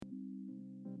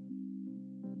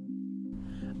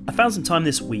I found some time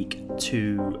this week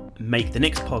to make the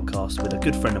next podcast with a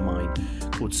good friend of mine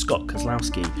called Scott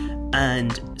Kozlowski.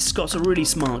 And Scott's a really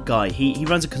smart guy. He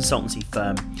runs a consultancy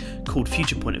firm called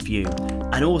Future Point of View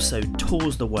and also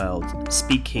tours the world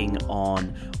speaking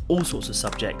on all sorts of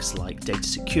subjects like data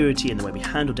security and the way we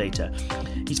handle data.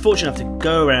 He's fortunate enough to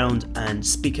go around and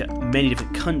speak at many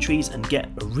different countries and get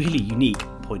a really unique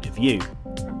point of view.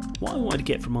 What I wanted to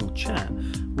get from our chat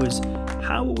was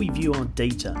how will we view our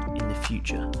data in the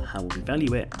future? How will we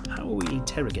value it? How will we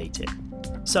interrogate it?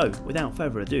 So, without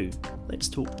further ado, let's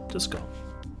talk to Scott.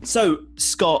 So,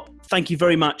 Scott, thank you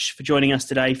very much for joining us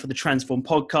today for the Transform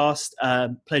podcast.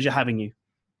 Pleasure having you.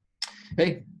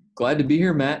 Hey, glad to be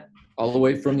here, Matt, all the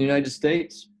way from the United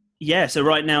States. Yeah, so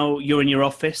right now you're in your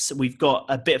office. We've got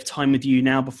a bit of time with you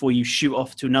now before you shoot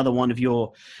off to another one of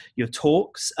your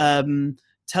talks.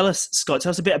 Tell us, Scott,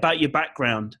 a bit about your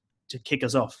background to kick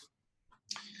us off.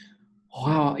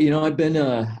 Wow, I've been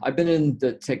in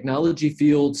the technology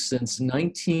field since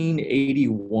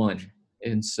 1981,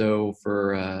 and so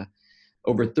for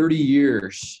over 30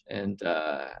 years, and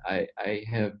I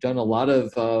have done a lot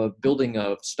of building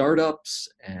of startups,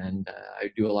 and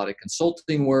I do a lot of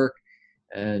consulting work,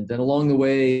 and then along the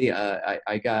way,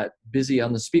 I got busy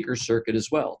on the speaker circuit as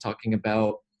well, talking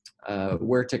about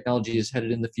where technology is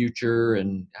headed in the future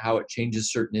and how it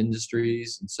changes certain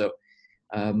industries. And so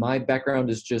my background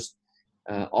is just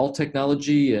all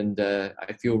technology, and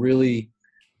I feel really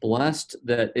blessed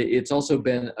that it's also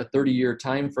been a 30-year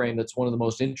time frame that's one of the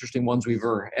most interesting ones we've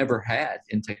ever had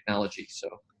in technology. So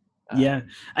yeah,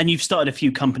 and you've started a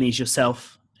few companies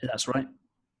yourself, that's right?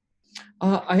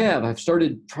 I have. I've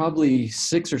started probably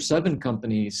 6 or 7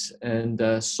 companies and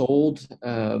sold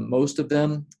most of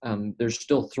them. There's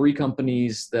still 3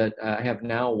 companies that I have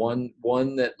now. One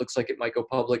that looks like it might go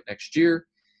public next year,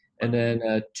 and then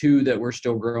 2 that we're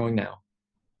still growing now.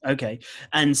 Okay.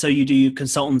 And so you do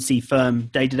consultancy firm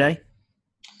day to day?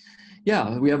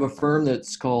 Yeah, we have a firm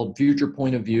that's called Future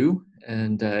Point of View,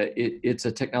 and it's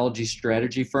a technology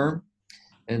strategy firm.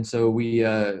 And so we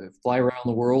fly around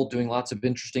the world doing lots of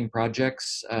interesting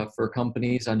projects for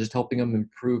companies on just helping them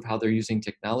improve how they're using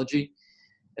technology.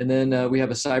 And then we have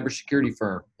a cybersecurity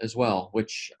firm as well,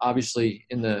 which obviously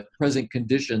in the present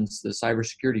conditions, the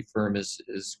cybersecurity firm is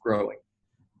growing.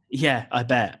 Yeah, I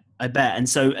bet. And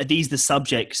so are these the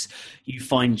subjects you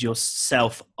find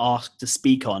yourself asked to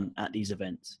speak on at these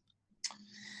events?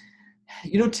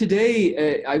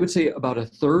 Today, I would say about a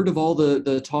third of all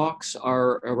the talks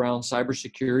are around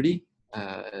cybersecurity.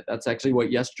 That's actually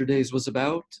what yesterday's was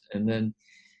about. And then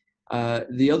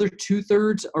the other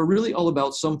 2/3 are really all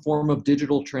about some form of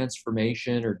digital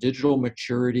transformation or digital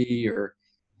maturity, or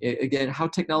again, how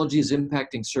technology is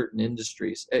impacting certain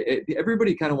industries.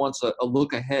 Everybody kind of wants a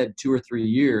look ahead 2 or 3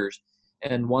 years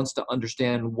and wants to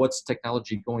understand what's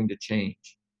technology going to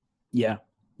change. Yeah.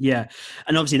 Yeah.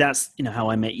 And obviously that's, how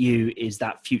I met you is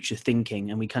that future thinking,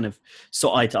 and we kind of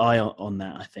saw eye to eye on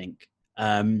that, I think.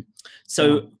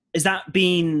 So has that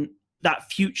been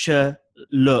that future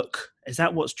look? Is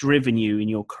that what's driven you in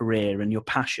your career and your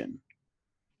passion?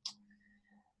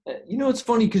 It's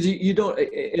funny because you don't,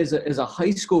 as a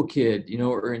high school kid,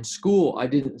 or in school, I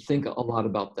didn't think a lot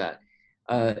about that.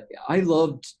 I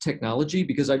loved technology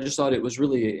because I just thought it was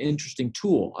really an interesting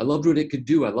tool. I loved what it could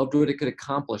do. I loved what it could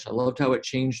accomplish. I loved how it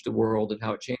changed the world and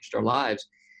how it changed our lives.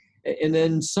 And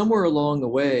then somewhere along the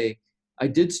way, I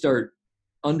did start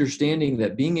understanding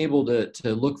that being able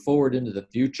to look forward into the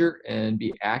future and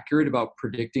be accurate about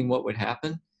predicting what would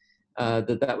happen,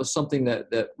 that was something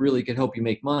that really could help you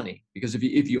make money. Because if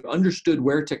you understood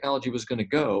where technology was going to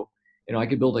go, I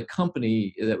could build a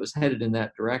company that was headed in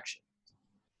that direction.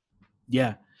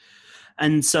 Yeah.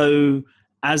 And so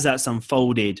as that's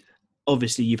unfolded,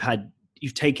 obviously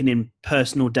you've taken in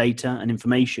personal data and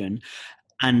information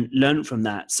and learned from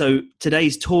that. So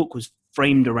today's talk was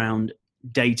framed around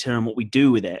data and what we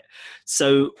do with it.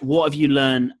 So what have you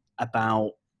learned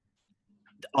about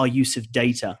our use of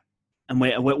data, and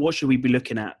what should we be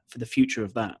looking at for the future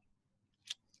of that?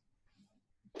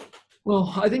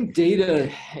 Well, I think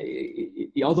data,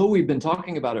 although we've been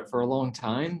talking about it for a long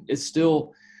time, it's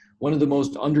still one of the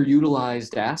most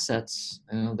underutilized assets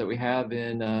that we have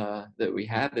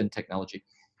in technology.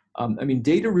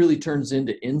 Data really turns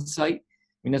into insight.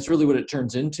 That's really what it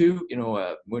turns into.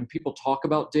 When people talk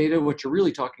about data, what you're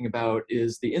really talking about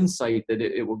is the insight that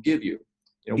it will give you.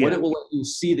 What it will let you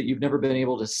see that you've never been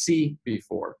able to see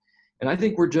before. And I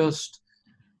think we're just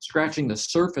scratching the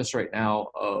surface right now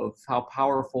of how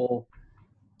powerful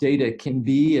data can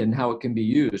be and how it can be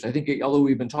used. I think although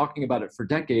we've been talking about it for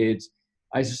decades,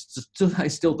 I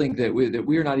still think that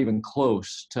we are not even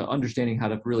close to understanding how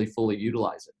to really fully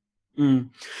utilize it. Mm.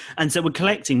 And so we're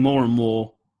collecting more and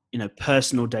more,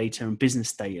 personal data and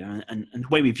business data, and the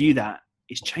way we view that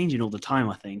is changing all the time,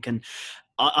 I think. And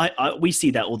we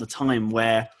see that all the time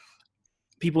where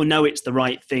people know it's the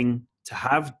right thing to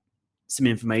have some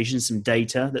information, some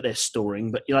data that they're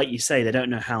storing, but like you say, they don't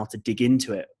know how to dig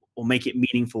into it or make it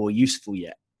meaningful or useful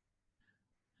yet.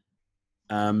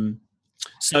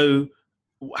 So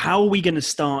how are we going to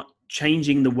start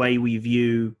changing the way we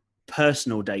view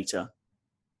personal data?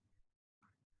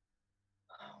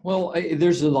 Well,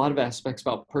 there's a lot of aspects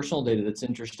about personal data that's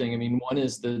interesting. I mean, one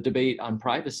is the debate on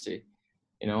privacy.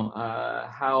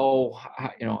 How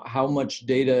much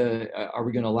data are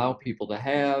we going to allow people to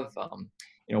have?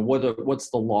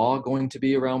 What's the law going to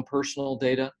be around personal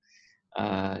data?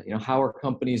 How are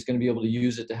companies going to be able to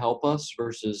use it to help us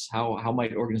versus how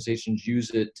might organizations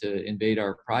use it to invade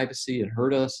our privacy and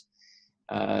hurt us?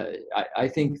 I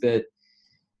think that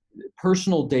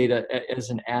personal data as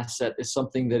an asset is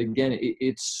something that, again,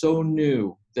 it's so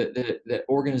new that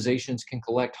organizations can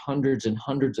collect hundreds and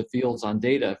hundreds of fields on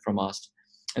data from us,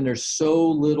 and there's so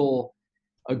little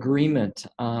agreement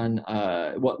on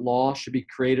what law should be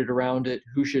created around it,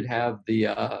 who should have the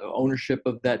ownership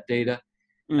of that data.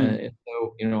 And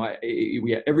so,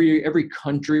 every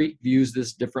country views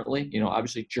this differently.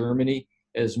 Obviously Germany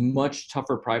has much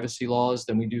tougher privacy laws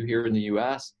than we do here in the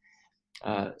U.S.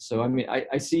 So, I mean,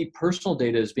 I see personal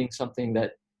data as being something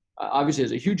that obviously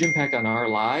has a huge impact on our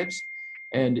lives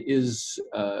and is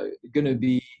going to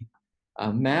be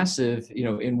massive,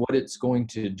 in what it's going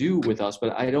to do with us.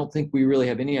 But I don't think we really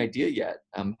have any idea yet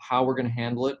how we're going to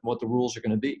handle it, what the rules are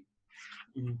going to be.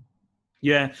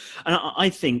 Yeah, and I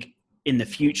think in the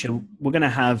future we're going to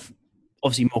have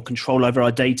obviously more control over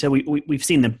our data. We've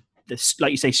seen the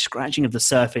like you say, scratching of the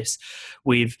surface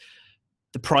with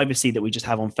the privacy that we just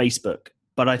have on Facebook.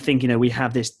 But I think, we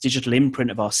have this digital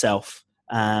imprint of ourselves,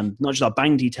 not just our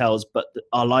bank details, but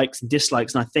our likes and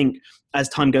dislikes. And I think as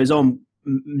time goes on,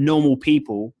 normal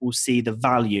people will see the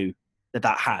value that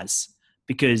has,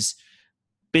 because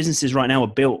businesses right now are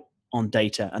built on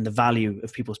data and the value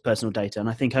of people's personal data. And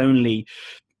I think only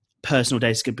personal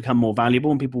data could become more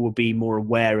valuable and people will be more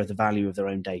aware of the value of their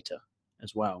own data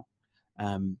as well.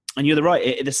 And you're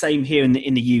right. The same here in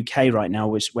the UK right now,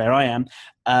 which where I am.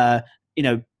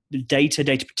 Data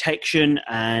protection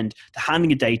and the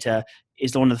handling of data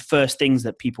is one of the first things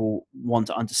that people want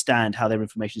to understand how their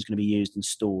information is going to be used and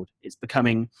stored. It's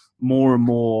becoming more and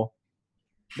more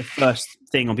the first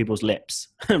thing on people's lips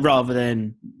rather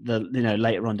than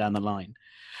later on down the line.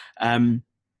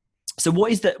 So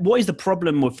what is the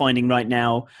problem we're finding right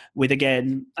now with,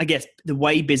 again, I guess, the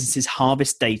way businesses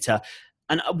harvest data?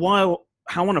 And how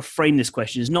I want to frame this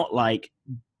question is not like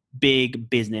big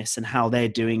business and how they're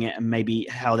doing it and maybe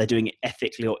how they're doing it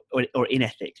ethically or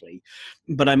unethically.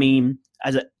 But I mean,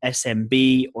 as a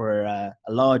SMB or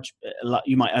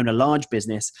you might own a large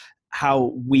business,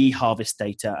 how we harvest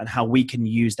data and how we can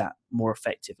use that more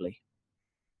effectively.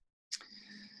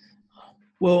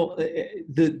 Well,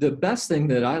 the best thing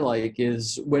that I like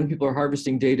is when people are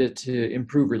harvesting data to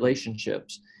improve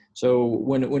relationships. So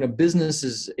when a business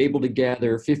is able to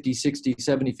gather 50, 60,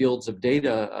 70 fields of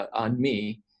data on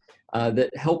me that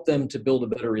help them to build a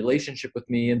better relationship with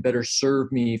me and better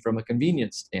serve me from a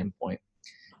convenience standpoint.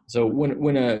 So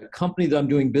when a company that I'm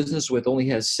doing business with only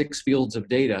has 6 fields of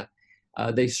data,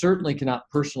 they certainly cannot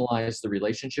personalize the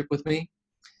relationship with me.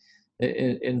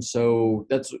 And so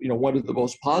that's one of the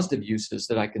most positive uses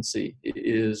that I can see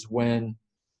is when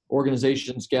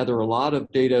organizations gather a lot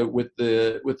of data with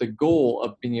the goal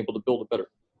of being able to build a better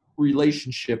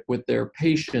relationship with their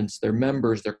patients, their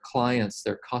members, their clients,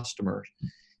 their customers.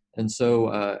 And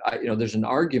so there's an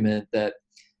argument that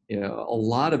a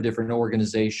lot of different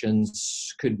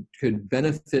organizations could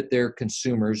benefit their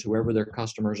consumers, whoever their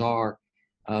customers are,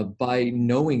 by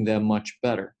knowing them much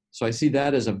better. So I see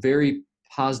that as a very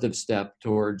positive step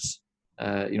towards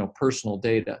personal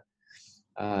data.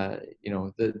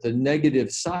 The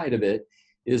negative side of it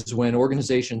is when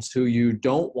organizations who you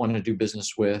don't want to do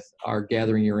business with are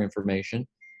gathering your information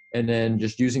and then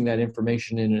just using that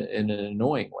information in an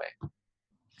annoying way.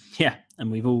 Yeah,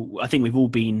 and I think we've all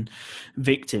been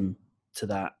victim to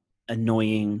that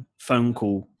annoying phone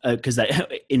call, because here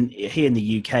in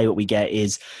the UK, what we get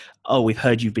is, "Oh, we've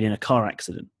heard you've been in a car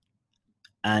accident."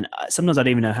 And sometimes I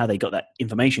don't even know how they got that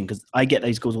information, because I get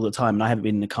those calls all the time and I haven't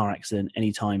been in a car accident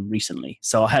any time recently.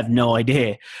 So I have no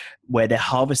idea where they're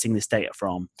harvesting this data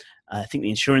from. I think the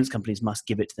insurance companies must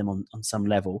give it to them on some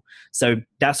level. So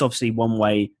that's obviously one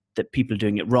way that people are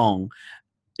doing it wrong.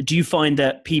 Do you find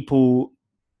that people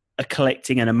are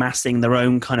collecting and amassing their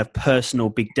own kind of personal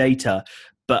big data,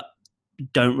 but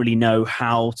don't really know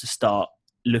how to start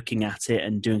looking at it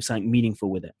and doing something meaningful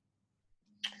with it?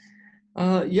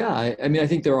 Yeah, I mean, I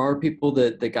think there are people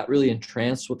that got really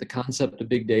entranced with the concept of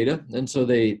big data, and so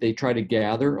they try to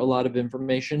gather a lot of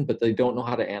information, but they don't know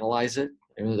how to analyze it,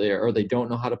 or they don't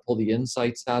know how to pull the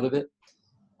insights out of it.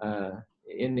 Uh,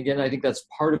 and again, I think that's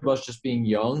part of us just being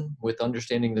young with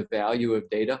understanding the value of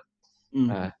data.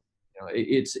 Mm.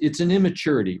 It's an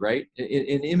immaturity, right?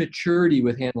 An immaturity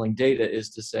with handling data is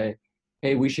to say,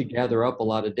 hey, we should gather up a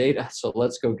lot of data, so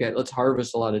let's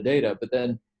harvest a lot of data, but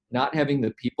then not having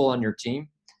the people on your team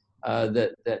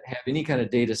that have any kind of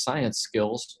data science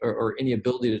skills or any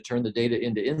ability to turn the data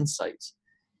into insights.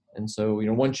 And so,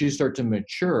 once you start to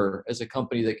mature as a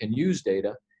company that can use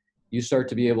data, you start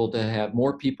to be able to have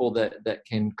more people that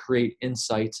can create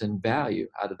insights and value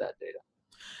out of that data.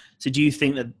 So do you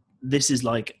think that this is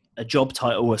like a job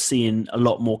title we're seeing a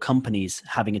lot more companies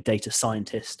having a data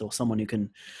scientist or someone who can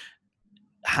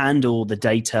handle the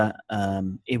data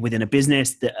within a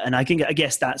business? And I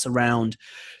guess that's around,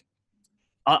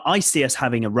 I see us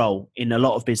having a role in a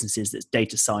lot of businesses that's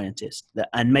data scientist,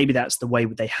 and maybe that's the way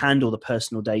they handle the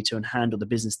personal data and handle the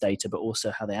business data, but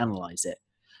also how they analyze it.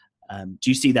 Do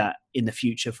you see that in the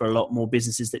future for a lot more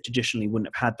businesses that traditionally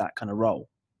wouldn't have had that kind of role?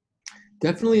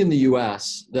 Definitely in the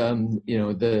U.S.,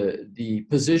 the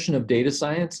position of data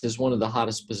science is one of the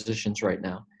hottest positions right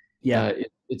now. Yeah,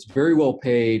 it's very well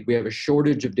paid. We have a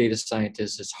shortage of data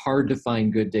scientists. It's hard to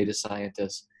find good data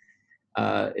scientists.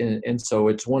 And so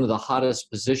it's one of the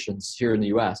hottest positions here in the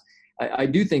U.S. I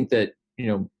do think that,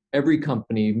 every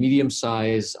company, medium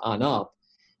size on up,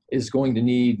 is going to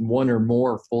need one or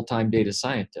more full-time data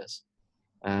scientists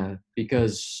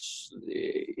because,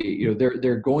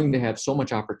 they're going to have so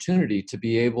much opportunity to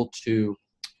be able to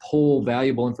pull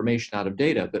valuable information out of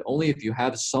data, but only if you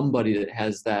have somebody that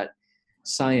has that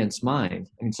science mind.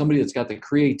 I mean, somebody that's got the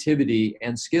creativity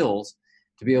and skills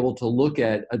to be able to look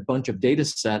at a bunch of data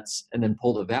sets and then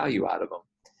pull the value out of them.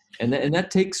 And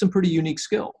that takes some pretty unique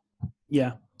skill.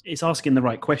 Yeah. It's asking the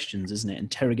right questions, isn't it?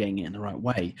 Interrogating it in the right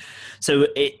way. So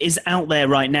it is out there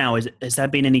right now. Has there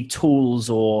been any tools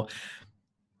or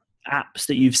apps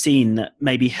that you've seen that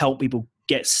maybe help people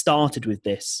get started with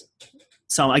this?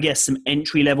 So I guess some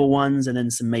entry level ones and then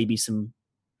maybe some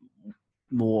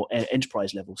more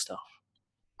enterprise level stuff.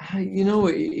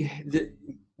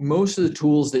 Most of the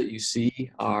tools that you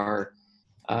see are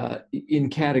in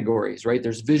categories, right?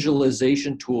 There's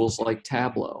visualization tools like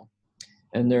Tableau,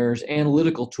 and there's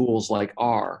analytical tools like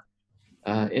R,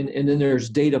 and then there's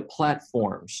data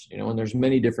platforms, and there's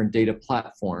many different data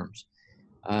platforms.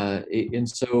 And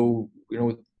so,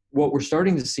 what we're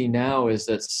starting to see now is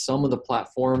that some of the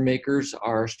platform makers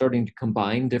are starting to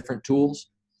combine different tools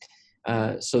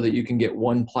so that you can get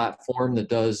one platform that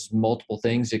does multiple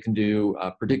things. It can do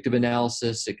predictive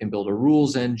analysis, it can build a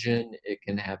rules engine, it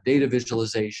can have data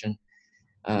visualization.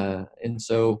 And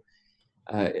so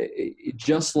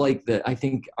just like I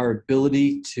think our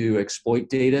ability to exploit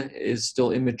data is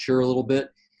still immature a little bit,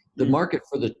 the market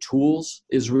for the tools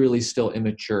is really still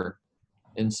immature.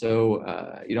 And so,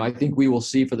 I think we will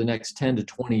see for the next 10 to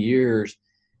 20 years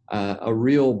a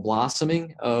real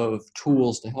blossoming of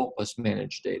tools to help us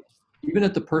manage data, even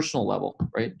at the personal level,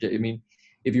 right? I mean,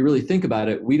 if you really think about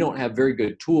it, we don't have very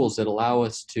good tools that allow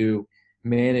us to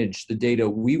manage the data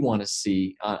we want to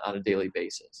see on a daily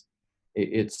basis.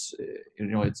 It's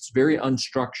very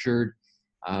unstructured.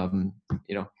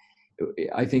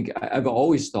 I think I've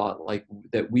always thought like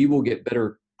that we will get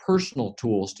better personal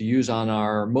tools to use on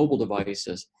our mobile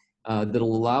devices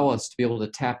that'll allow us to be able to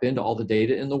tap into all the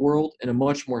data in the world in a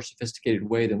much more sophisticated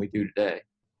way than we do today.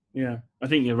 Yeah, I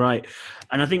think you're right.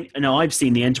 And I think, I've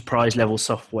seen the enterprise level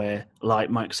software like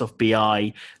Microsoft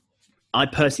BI. I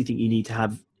personally think you need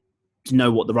to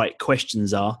know what the right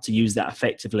questions are to use that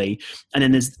effectively. And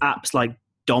then there's apps like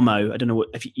Domo. I don't know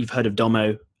if you've heard of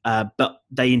Domo, but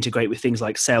they integrate with things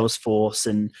like Salesforce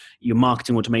and your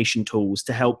marketing automation tools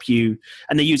to help you.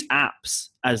 And they use apps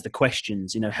as the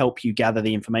questions, help you gather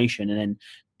the information and then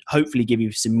hopefully give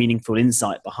you some meaningful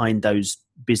insight behind those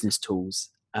business tools.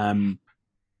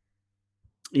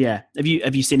 Yeah. Have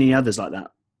you seen any others like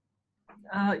that?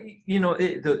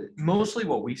 Mostly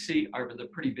what we see are the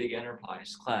pretty big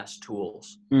enterprise class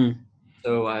tools.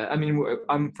 So,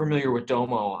 I'm familiar with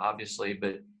Domo, obviously,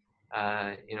 but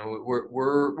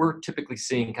we're typically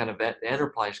seeing kind of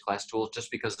enterprise class tools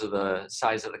just because of the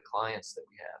size of the clients that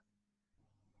we have.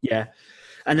 Yeah,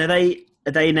 and are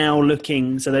they now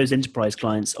looking? So those enterprise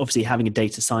clients, obviously, having a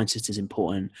data scientist is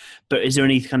important. But is there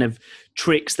any kind of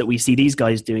tricks that we see these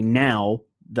guys doing now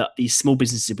that these small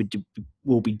businesses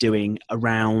will be doing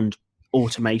around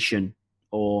automation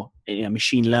or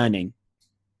machine learning?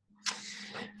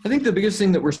 I think the biggest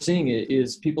thing that we're seeing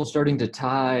is people starting to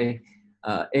tie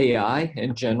AI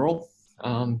in general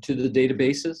to the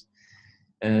databases.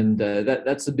 And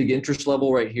that's the big interest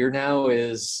level right here now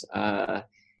is, how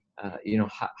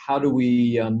do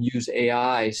we use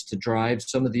AIs to drive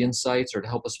some of the insights or to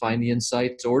help us find the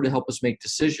insights or to help us make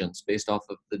decisions based off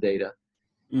of the data.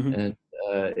 Mm-hmm.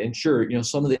 And sure,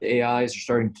 some of the AIs are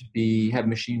starting to have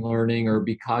machine learning or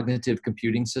be cognitive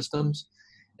computing systems.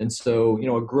 And so,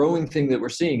 a growing thing that we're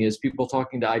seeing is people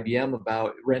talking to IBM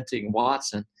about renting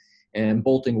Watson and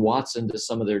bolting Watson to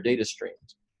some of their data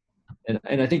streams.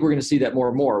 And I think we're going to see that more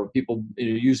and more with people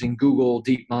using Google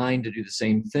DeepMind to do the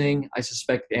same thing. I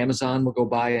suspect Amazon will go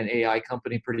buy an AI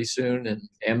company pretty soon, and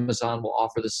Amazon will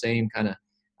offer the same kind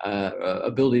of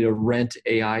ability to rent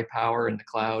AI power in the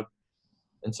cloud.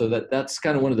 And so that's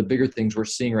kind of one of the bigger things we're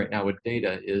seeing right now with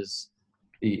data is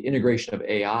the integration of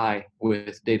AI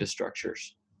with data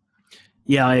structures.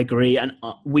 Yeah, I agree. And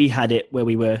we had it where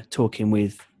we were talking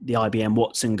with the IBM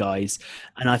Watson guys,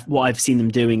 and what I've seen them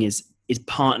doing is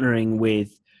partnering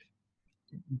with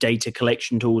data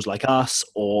collection tools like us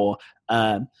or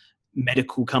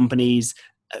medical companies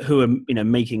who are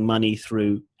making money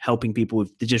through helping people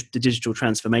with the digital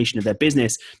transformation of their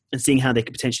business, and seeing how they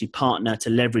could potentially partner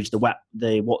to leverage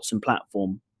the Watson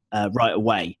platform right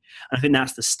away. And I think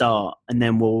that's the start. And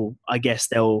then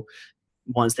they'll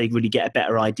once they really get a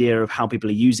better idea of how people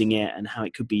are using it and how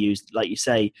it could be used, like you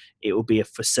say, it will be a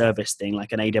for service thing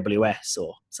like an AWS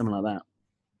or something like that.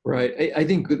 Right. I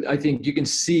think you can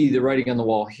see the writing on the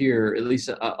wall here. At least,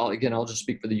 I'll just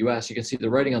speak for the U.S. You can see the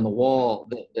writing on the wall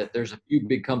that there's a few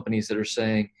big companies that are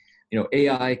saying,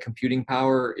 AI computing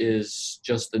power is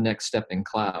just the next step in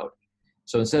cloud.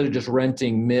 So instead of just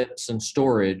renting MIPS and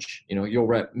storage, you'll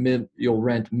rent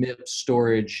MIPS,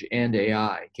 storage, and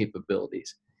AI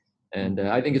capabilities. And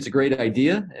I think it's a great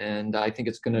idea, and I think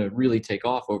it's going to really take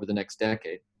off over the next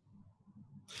decade.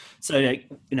 So,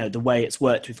 the way it's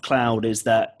worked with cloud is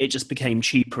that it just became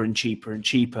cheaper and cheaper and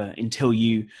cheaper until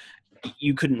you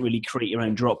couldn't really create your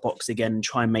own Dropbox again and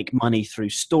try and make money through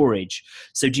storage.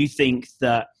 So do you think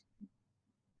that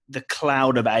the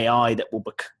cloud of AI that will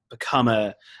become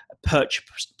a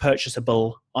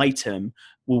purchasable item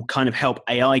will kind of help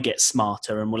AI get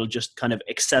smarter and will just kind of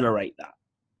accelerate that?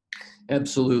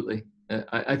 Absolutely.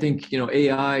 I think,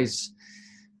 AI's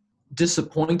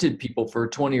disappointed people for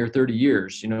 20 or 30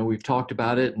 years. We've talked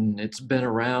about it and it's been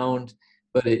around,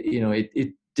 but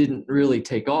it didn't really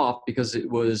take off because it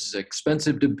was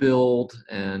expensive to build,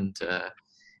 and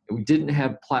we didn't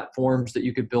have platforms that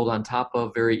you could build on top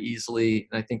of very easily.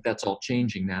 And I think that's all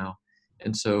changing now.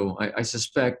 And so I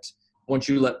suspect once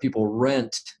you let people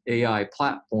rent AI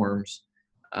platforms,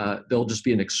 there'll just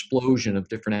be an explosion of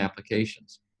different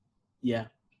applications. Yeah.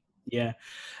 Yeah.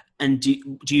 And do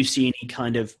you see any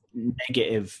kind of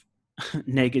negative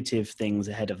things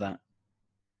ahead of that?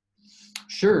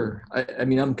 Sure. I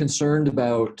mean, I'm concerned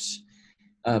about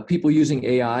people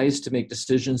using AIs to make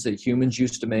decisions that humans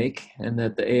used to make, and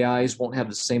that the AIs won't have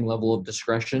the same level of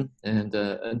discretion. And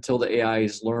until the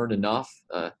AIs learn enough,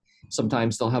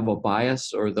 sometimes they'll have a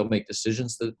bias or they'll make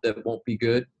decisions that won't be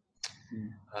good.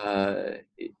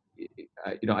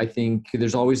 I think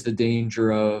there's always the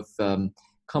danger of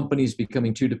companies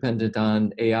becoming too dependent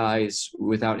on AIs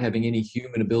without having any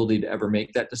human ability to ever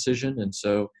make that decision. And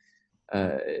so,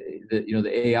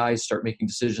 the AIs start making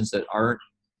decisions that aren't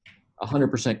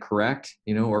 100% correct,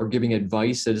 or giving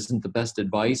advice that isn't the best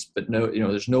advice, but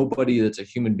there's nobody that's a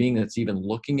human being that's even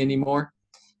looking anymore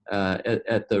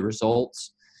at the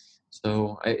results.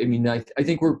 So, I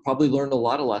think we're probably learned a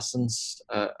lot of lessons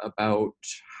about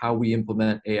how we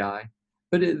implement AI.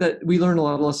 But that we learn a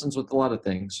lot of lessons with a lot of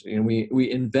things.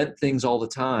 We invent things all the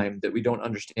time that we don't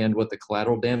understand what the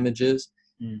collateral damage is.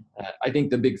 I think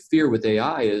the big fear with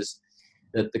AI is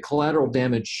that the collateral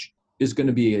damage is going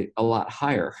to be a lot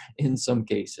higher in some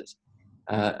cases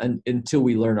until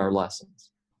we learn our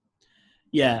lessons.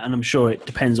 Yeah, and I'm sure it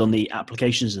depends on the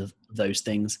applications of those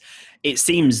things. It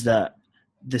seems that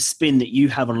the spin that you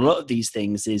have on a lot of these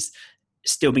things is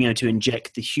still being able to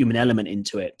inject the human element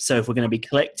into it. So if we're going to be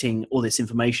collecting all this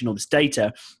information, all this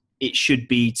data, it should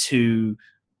be to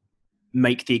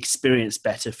make the experience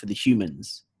better for the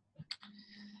humans.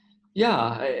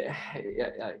 Yeah,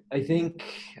 I think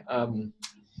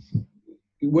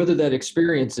whether that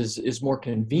experience is more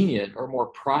convenient or more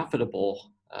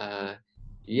profitable, to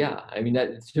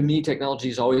me, technology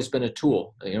has always been a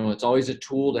tool. It's always a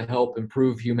tool to help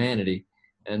improve humanity,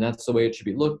 and that's the way it should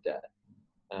be looked at.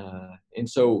 And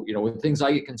so, when things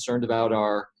I get concerned about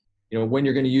are, when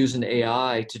you're going to use an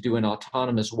AI to do an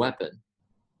autonomous weapon,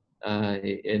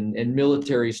 and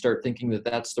militaries start thinking that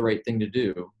that's the right thing to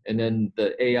do. And then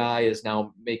the AI is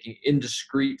now making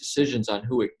indiscreet decisions on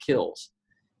who it kills.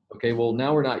 Okay, well,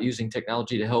 now we're not using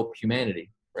technology to help humanity,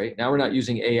 right? Now we're not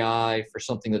using AI for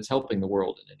something that's helping the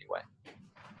world in any way.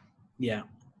 Yeah.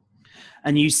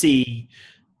 And you see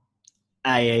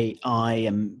AI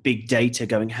and big data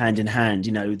going hand in hand.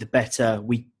 The better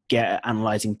we get at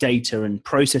analyzing data and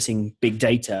processing big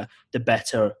data, the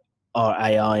better our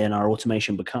AI and our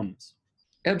automation becomes.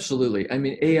 Absolutely. I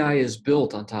mean, AI is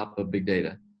built on top of big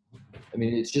data. I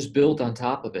mean, it's just built on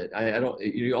top of it.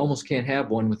 You almost can't have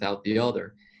one without the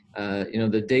other.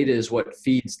 The data is what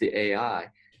feeds the AI.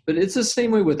 But it's the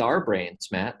same way with our brains,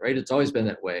 Matt, right? It's always been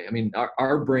that way. I mean,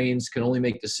 our brains can only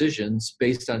make decisions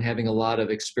based on having a lot of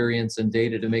experience and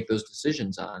data to make those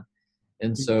decisions on.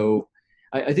 And so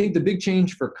I think the big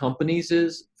change for companies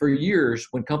is, for years,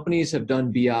 when companies have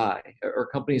done BI or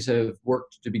companies have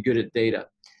worked to be good at data,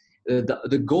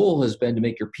 the goal has been to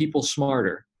make your people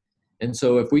smarter. And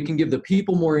so if we can give the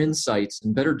people more insights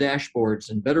and better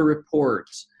dashboards and better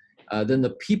reports, then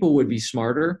the people would be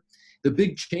smarter. The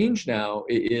big change now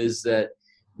is that,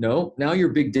 no, now your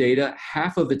big data,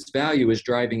 half of its value is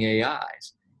driving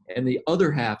AIs, and the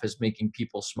other half is making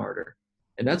people smarter.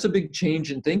 And that's a big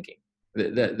change in thinking.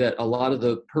 That a lot of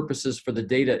the purposes for the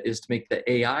data is to make the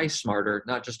AI smarter,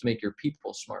 not just to make your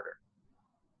people smarter.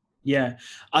 Yeah,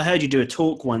 I heard you do a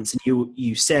talk once, and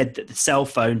you said that the cell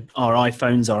phone, our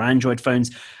iPhones, our Android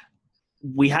phones,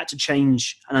 we had to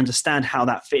change and understand how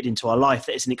that fit into our life.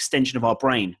 That it's an extension of our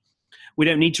brain. We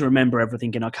don't need to remember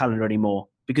everything in our calendar anymore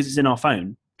because it's in our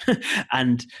phone.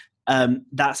 And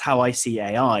that's how I see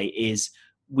AI. Is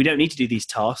we don't need to do these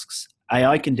tasks.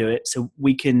 AI can do it, so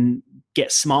we can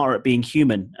get smarter at being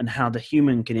human and how the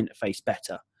human can interface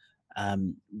better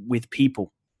with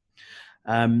people.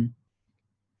 I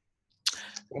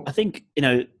think,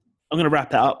 I'm going to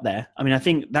wrap it up there. I mean, I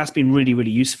think that's been really,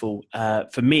 really useful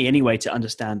for me anyway to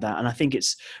understand that. And I think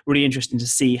it's really interesting to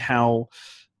see how,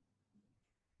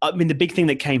 the big thing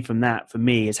that came from that for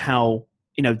me is how,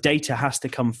 data has to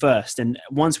come first. And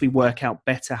once we work out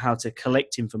better how to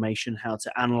collect information, how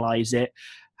to analyze it,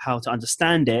 how to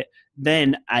understand it,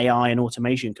 then AI and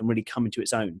automation can really come into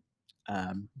its own.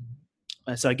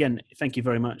 So again, thank you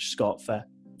very much, Scott, for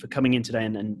coming in today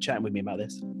and chatting with me about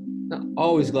this.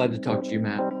 Always glad to talk to you,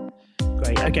 Matt.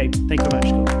 Great. Okay. Thank you very much,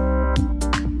 Scott.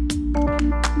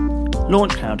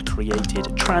 LaunchCloud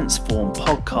created Transform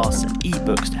podcasts and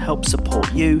ebooks to help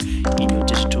support you in your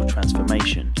digital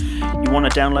transformation. You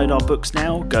want to download our books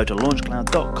now? Go to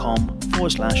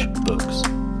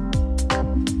launchcloud.com/books.